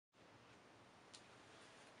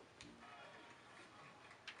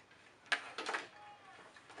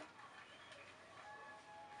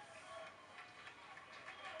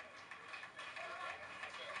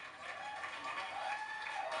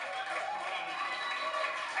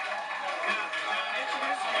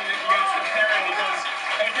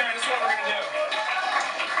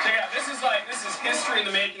this is history in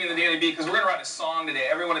the making in the Daily Beat, because we're going to write a song today.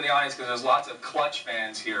 Everyone in the audience, because there's lots of Clutch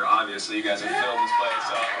fans here, obviously. You guys have filled this place,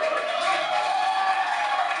 so...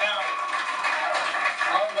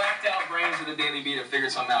 Our whacked out brains of the Daily Beat have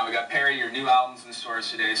figured something out. We got Perry, your new album's in the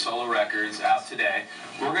stores today, solo records out today.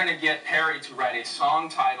 We're going to get Perry to write a song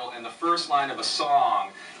title and the first line of a song,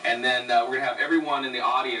 and then we're going to have everyone in the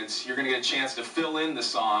audience, you're going to get a chance to fill in the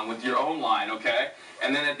song with your own line, okay?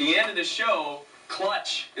 And then at the end of the show,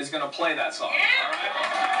 Clutch is going to play that song, all right?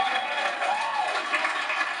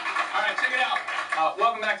 All right, check it out.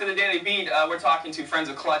 Welcome back to the Daily Beat. We're talking to friends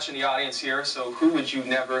of Clutch in the audience here, so who would you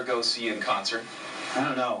never go see in concert? I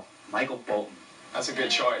don't know. Michael Bolton. That's a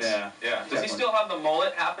good choice. Yeah. Does he still have the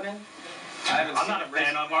mullet happening? I'm not a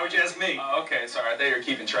fan of. Why would you ask me? Okay, sorry. I thought you were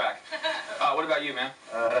keeping track. What about you, man?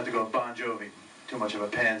 I'd have to go with Bon Jovi. Too much of a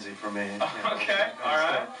pansy for me. Okay, all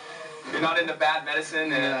right. You're not into Bad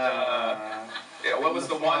Medicine and what was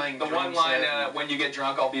the one line? When you get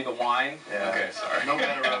drunk, I'll be the wine. Yeah. Okay, sorry. No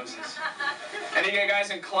Bed of Roses. Any of you guys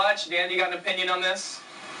in Clutch? Dan, you got an opinion on this?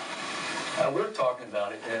 We were talking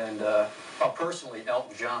about it, and personally,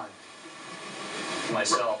 Elton John.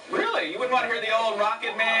 Myself. Really? You wouldn't want to hear the old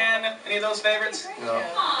Rocket Man? Any of those favorites? No.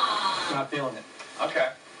 Not feeling it. Okay.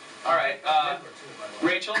 All right.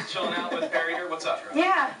 Rachel, chilling out with Perry here. What's up?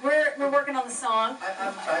 Yeah, we're working on the song.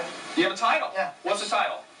 You have a title? Yeah. What's the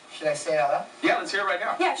title? Should I say it out loud? Yeah, let's hear it right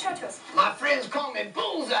now. Yeah, show it to us. My friends call me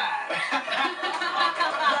Bullseye.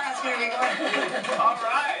 That's where you go. All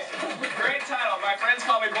right. Great title. My friends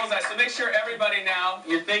call me Bullseye. So make sure everybody now,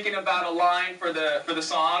 you're thinking about a line for the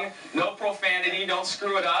song. No profanity. Don't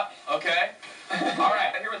screw it up. Okay? All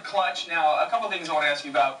right. I'm here with Clutch. Now, a couple things I want to ask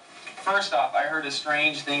you about. First off, I heard a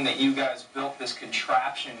strange thing that you guys built this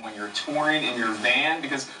contraption when you're touring in your van,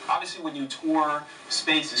 because obviously when you tour,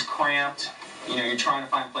 space is cramped. You know, you're trying to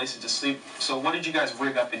find places to sleep. So what did you guys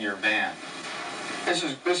rig up in your van? This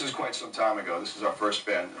is quite some time ago. This is our first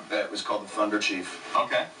van. It was called the Thunder Chief.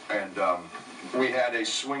 Okay. And we had a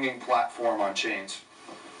swinging platform on chains,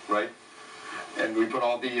 right? And we put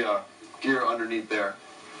all the gear underneath there.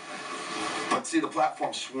 But see, the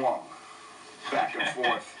platform swung back and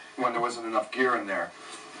forth when there wasn't enough gear in there.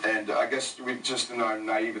 And I guess we just, in our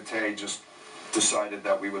naivete, just decided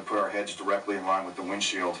that we would put our heads directly in line with the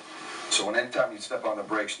windshield. So when anytime you step on the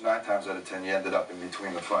brakes, 9 times out of 10, you ended up in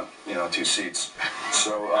between the front, two seats.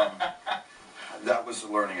 So that was a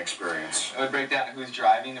learning experience. It would break down who's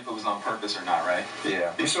driving, if it was on purpose or not, right?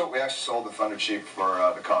 Yeah. We actually sold the Thunder Chief for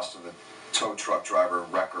the cost of the tow truck driver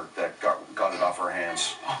record that got it off our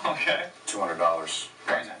hands. Okay. $200.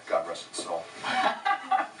 Very nice. God rest its soul.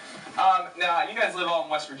 Now, you guys live all in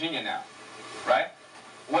West Virginia now, right?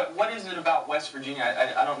 What is it about West Virginia?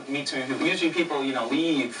 I don't meet too many people. Usually people,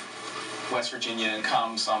 leave West Virginia and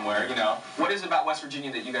come somewhere, What is it about West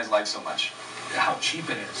Virginia that you guys like so much? How cheap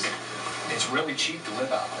it is. It's really cheap to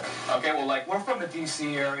live out there. Okay, well, We're from the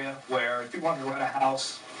D.C. area, where if you wanted to rent a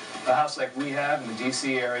house like we have in the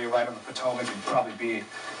D.C. area, right on the Potomac, it'd probably be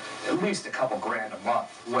at least a couple grand a month,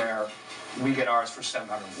 where we get ours for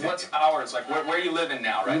 $750. What's ours? Like, where are you living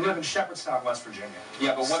now, right? We live in Shepherdstown, West Virginia.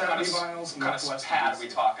 Yeah, but what kind of pad are we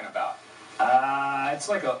talking about? It's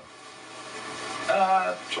like a...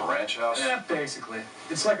 It's a ranch house? Yeah, basically.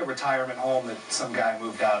 It's like a retirement home that some guy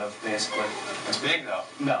moved out of, basically. It's big, though.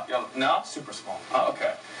 No. No? Super small. Oh,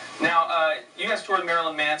 okay. Now, you guys toured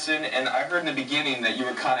Marilyn Manson, and I heard in the beginning that you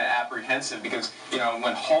were kind of apprehensive because, when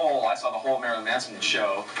I saw the whole Marilyn Manson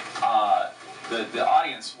show, the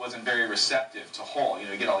audience wasn't very receptive to Hole.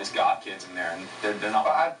 You get all these goth kids in there, and they're not...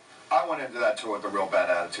 I went into that tour with a real bad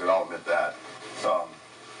attitude, I'll admit that.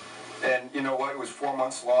 And you know what, it was 4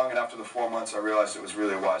 months long, and after the 4 months I realized it was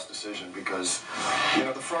really a wise decision because,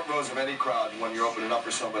 the front rows of any crowd, when you're opening up for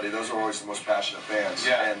somebody, those are always the most passionate fans.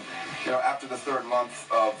 Yeah. And, after the 3rd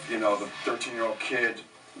month of, the 13-year-old kid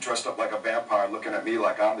dressed up like a vampire looking at me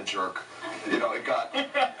like I'm the jerk, it got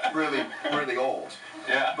really, really old.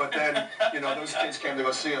 Yeah. But then, those kids came to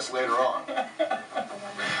go see us later on.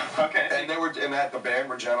 Okay. And the band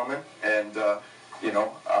were gentlemen, and,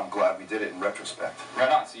 I'm glad we did it in retrospect.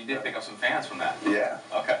 Right on. So you did pick up some fans from that. Yeah.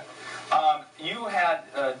 Okay. You had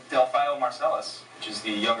Delphio Marcellus, which is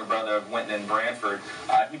the younger brother of Wynton and Branford.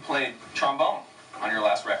 He played trombone on your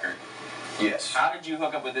last record. Yes. How did you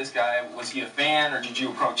hook up with this guy? Was he a fan, or did you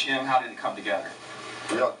approach him? How did it come together?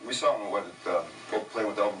 Yeah, we saw him playing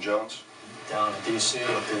with Elton Jones. Down in D.C.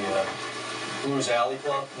 at the Blues Alley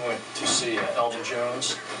Club. We went to see Elton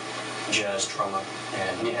Jones, jazz drummer,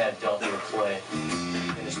 and he had Delphio play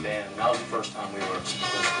in his band. And that was the first time we were exposed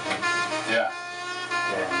to him. Yeah.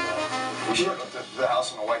 And we showed up to the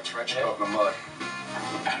house in a white trench coat in the mud.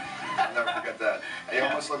 I'll never forget that. He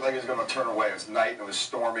almost looked like he was going to turn away. It was night and it was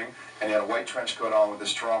storming, and he had a white trench coat on with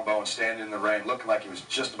his trombone, standing in the rain, looking like he was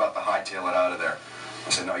just about to hightail it out of there. I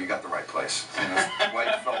said, no, you got the right place. And this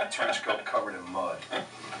white felt trench coat covered in mud.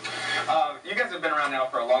 You guys have been around now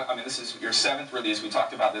for a long. I mean, this is your 7th release. We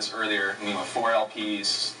talked about this earlier. I mean, 4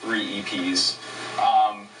 LPs, 3 EPs.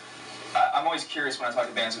 I'm always curious when I talk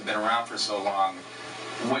to bands who've been around for so long,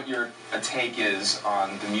 what your take is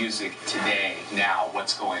on the music today, now,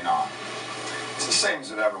 what's going on. It's the same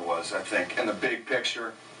as it ever was, I think. In the big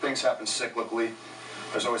picture, things happen cyclically.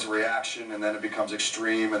 There's always a reaction, and then it becomes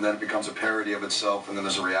extreme, and then it becomes a parody of itself, and then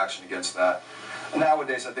there's a reaction against that.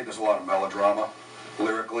 Nowadays, I think there's a lot of melodrama,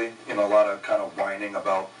 lyrically, you know, a lot of kind of whining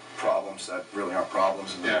about problems that really aren't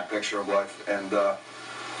problems in the big picture of life. And,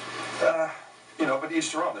 you know, but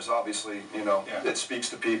each their own. There's obviously, you know, it speaks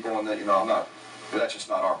to people, and that, you know, that's just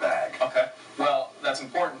not our bag. Okay. Well, that's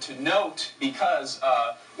important to note because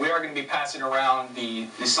we are going to be passing around the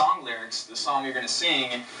song lyrics, the song you're going to sing.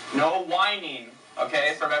 No whining,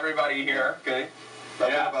 okay, from everybody here. Okay.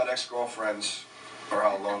 Nothing about ex-girlfriends or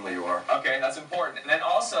how lonely you are. Okay, that's important. And then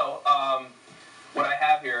also, what I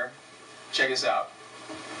have here, check this out.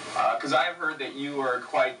 Because I've heard that you are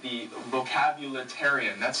quite the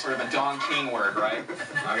vocabularitarian. That's sort of a Don King word, right?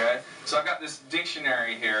 Okay. So I've got this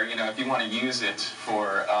dictionary here, you know, if you want to use it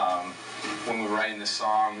for when we're writing the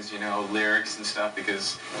songs, you know, lyrics and stuff,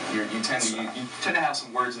 because you tend to have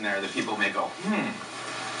some words in there that people may go,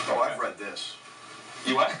 Oh, I've read this.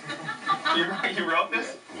 You what? you wrote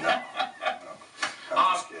this? No.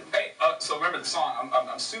 I'm just kidding. Hey, so remember the song.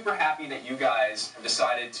 I'm super happy that you guys have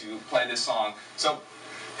decided to play this song. So,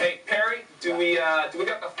 hey, Perry, do we got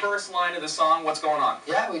the first line of the song? What's going on?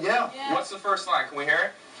 Yeah, we do. Yeah. What's the first line? Can we hear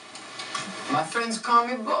it? My friends call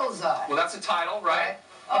me Bullseye. Well, that's the title, right?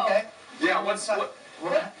 Okay. Yeah.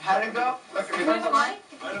 How'd it go? What's the Do we have first a line?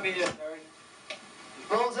 mic? Let me just Perry.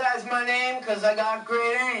 Bullseye's my name because I got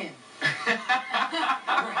great aim. We're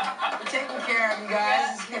taking care of him,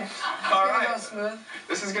 guys. It's gonna go smooth.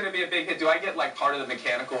 This is going to be a big hit. Do I get like part of the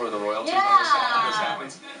mechanical or the royalties on Yeah. this song? This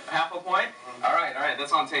happens. Half a point? All right.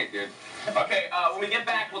 That's on tape, dude. Okay, when we get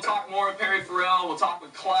back, we'll talk more with Perry Farrell. We'll talk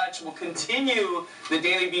with Clutch. We'll continue the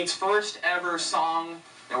Daily Beats' first ever song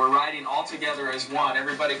that we're writing all together as one.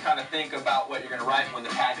 Everybody kind of think about what you're going to write when the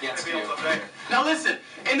pad gets to you. Now listen,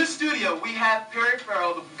 in the studio we have Perry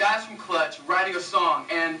Farrell, the guys from Clutch, writing a song,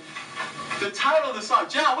 and the title of the song,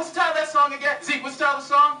 John, what's the title of that song again? Zeke, what's the title of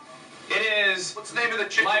the song? It is, What's the name of the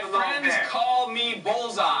chick My with the long Friends hair? Call Me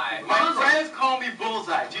Bullseye. My friends call me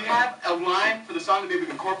Bullseye. Do you have a line for the song that maybe we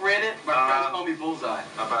can incorporate it? My friends call me Bullseye.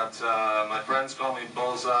 About my friends call me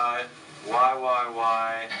Bullseye.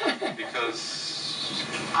 Why? Because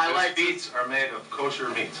I like beats are made of kosher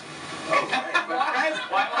meat. Oh, right. My friends,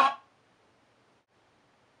 why?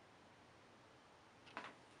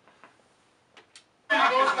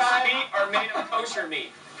 Bullseye meat are made of kosher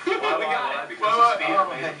meat. Why? Because Why? his feet are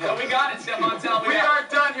made of Well, we got it, Stefan. Tell me. We are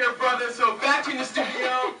done here, brother, so back in the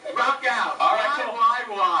studio, rock out. All right, cool. Why?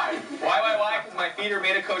 Why? Because my feet are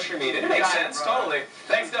made of kosher meat. It makes Got it, sense, brother. totally.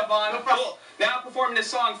 Thanks, Stefan. Cool. Now performing this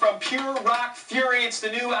song from Pure Rock Fury. It's the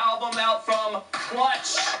new album out from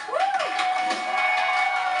Clutch.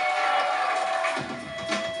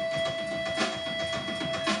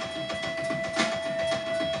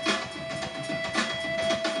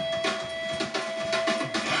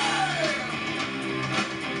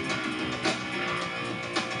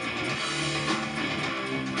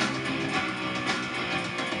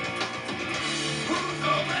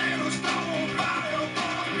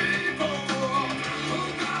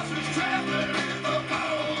 Traveling in the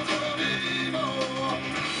bones of evil,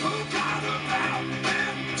 who got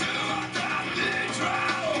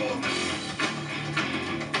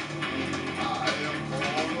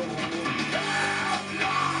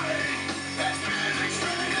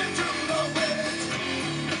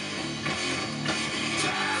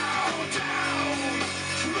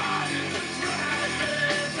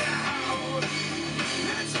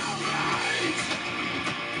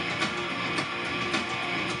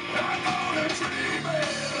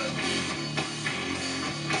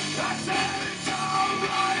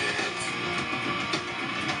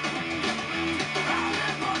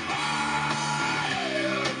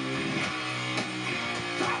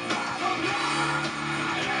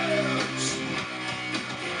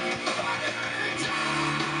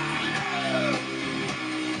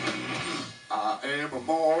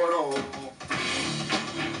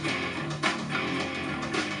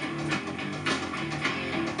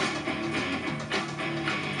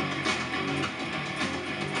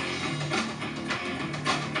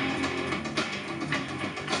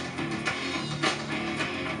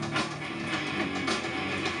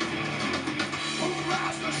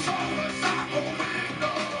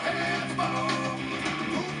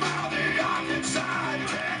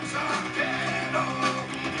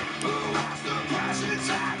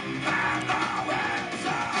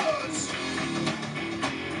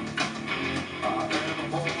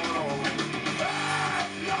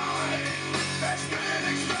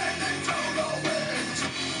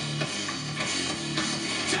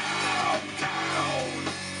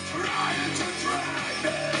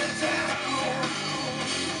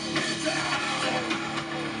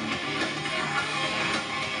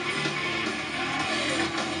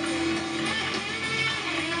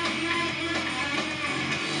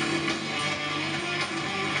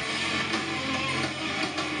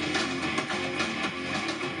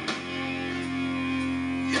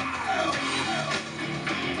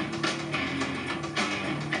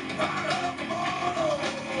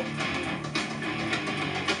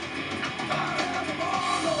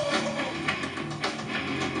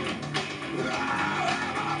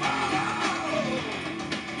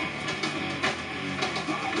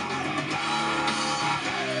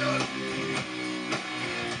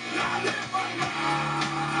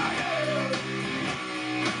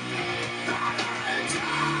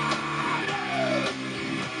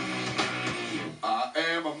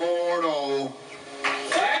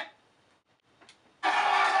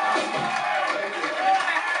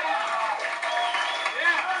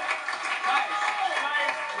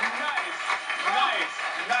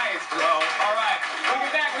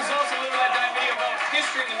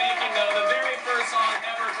making, though. The very first song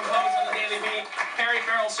ever composed on the Daily Beat. Harry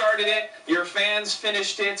Farrell started it. Your fans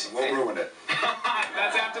finished it. We'll ruin it.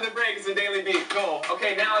 That's after the break. It's the Daily Beat. Cool.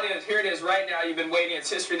 Okay, now it is. Here it is right now. You've been waiting. It's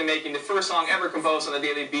history in the making. The first song ever composed on the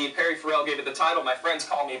Daily Beat. Harry Farrell gave it the title. My friends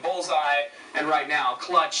call me Bullseye. And right now,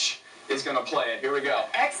 Clutch is going to play it. Here we go.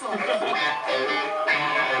 Excellent.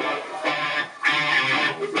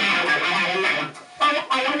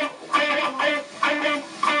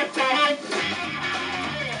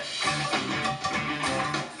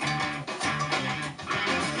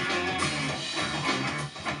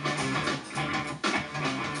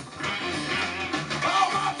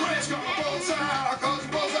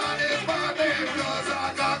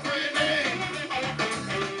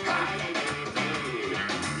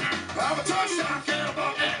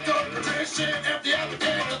 Empty every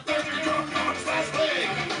day, the thirsty drunk on his last leg.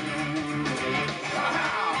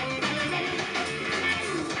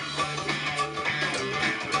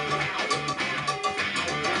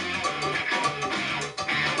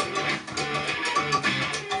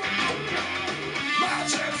 My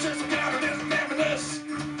chances of counting is limitless.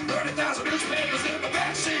 30,000 newspapers in the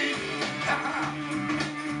backseat.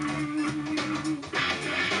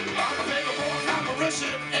 I'm a paperboy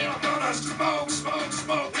apparition, and I'm gonna smoke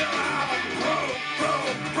till I'm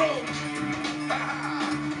broke.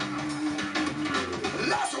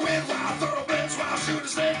 Lost the wind while thoroughbreds while shooting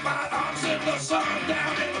snake bite arms in the sun.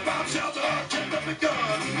 Down in the bomb shelter, kicked up a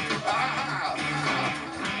gun. Why?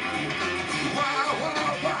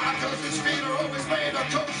 Cause his feet are always made of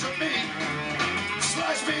kosher meat.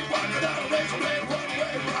 Slice meat, one without a razor blade, one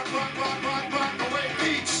way. Rock away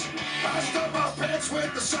beats. I stuff my pants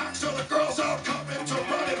with the socks so the girls all come into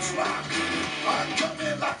running flock. I come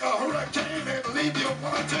in like a hurricane and leave you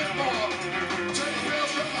wanting more. Take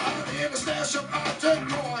pills from the honey and a stash of object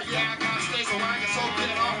core. Yeah, I got stakes so I can so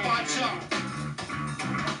get off my chunk.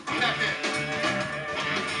 That's it.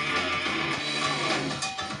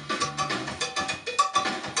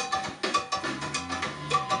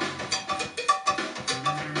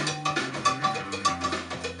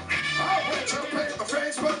 I went to paint my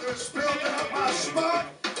face, but they spilled out my smut.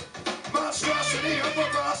 Monstrosity of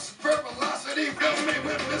verbosity fills me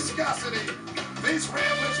with viscosity. These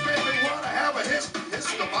ramblings make me want to have a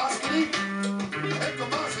histomosity.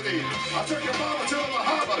 I'll take your mama to the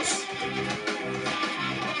Bahamas.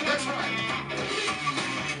 That's right.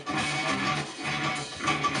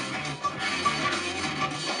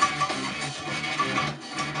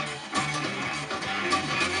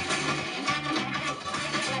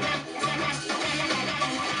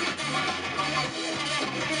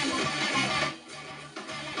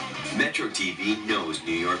 MetroTV knows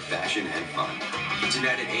New York fashion and fun.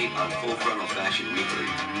 Tonight at 8 on Full Frontal Fashion Weekly,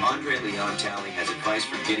 Andre Leon Talley has advice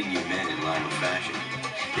for getting you men in line with fashion.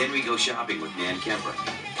 Then we go shopping with Nan Kemper.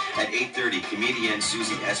 At 8:30, comedian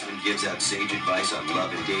Susie Essman gives out sage advice on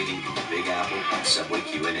love and dating in the Big Apple on Subway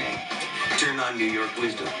Q&A. Turn on New York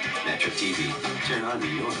wisdom. MetroTV. Turn on New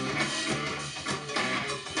York.